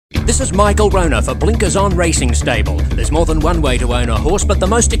This is Michael Rona for Blinkers On Racing Stable. There's more than one way to own a horse, but the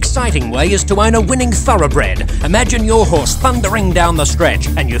most exciting way is to own a winning thoroughbred. Imagine your horse thundering down the stretch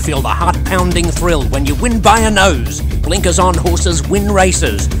and you feel the heart-pounding thrill when you win by a nose. Blinkers On horses win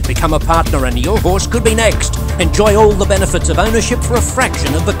races. Become a partner and your horse could be next. Enjoy all the benefits of ownership for a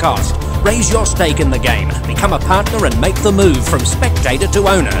fraction of the cost. Raise your stake in the game. Become a partner and make the move from spectator to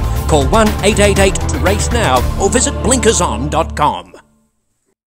owner. Call 1-888-RACE-NOW or visit blinkerson.com.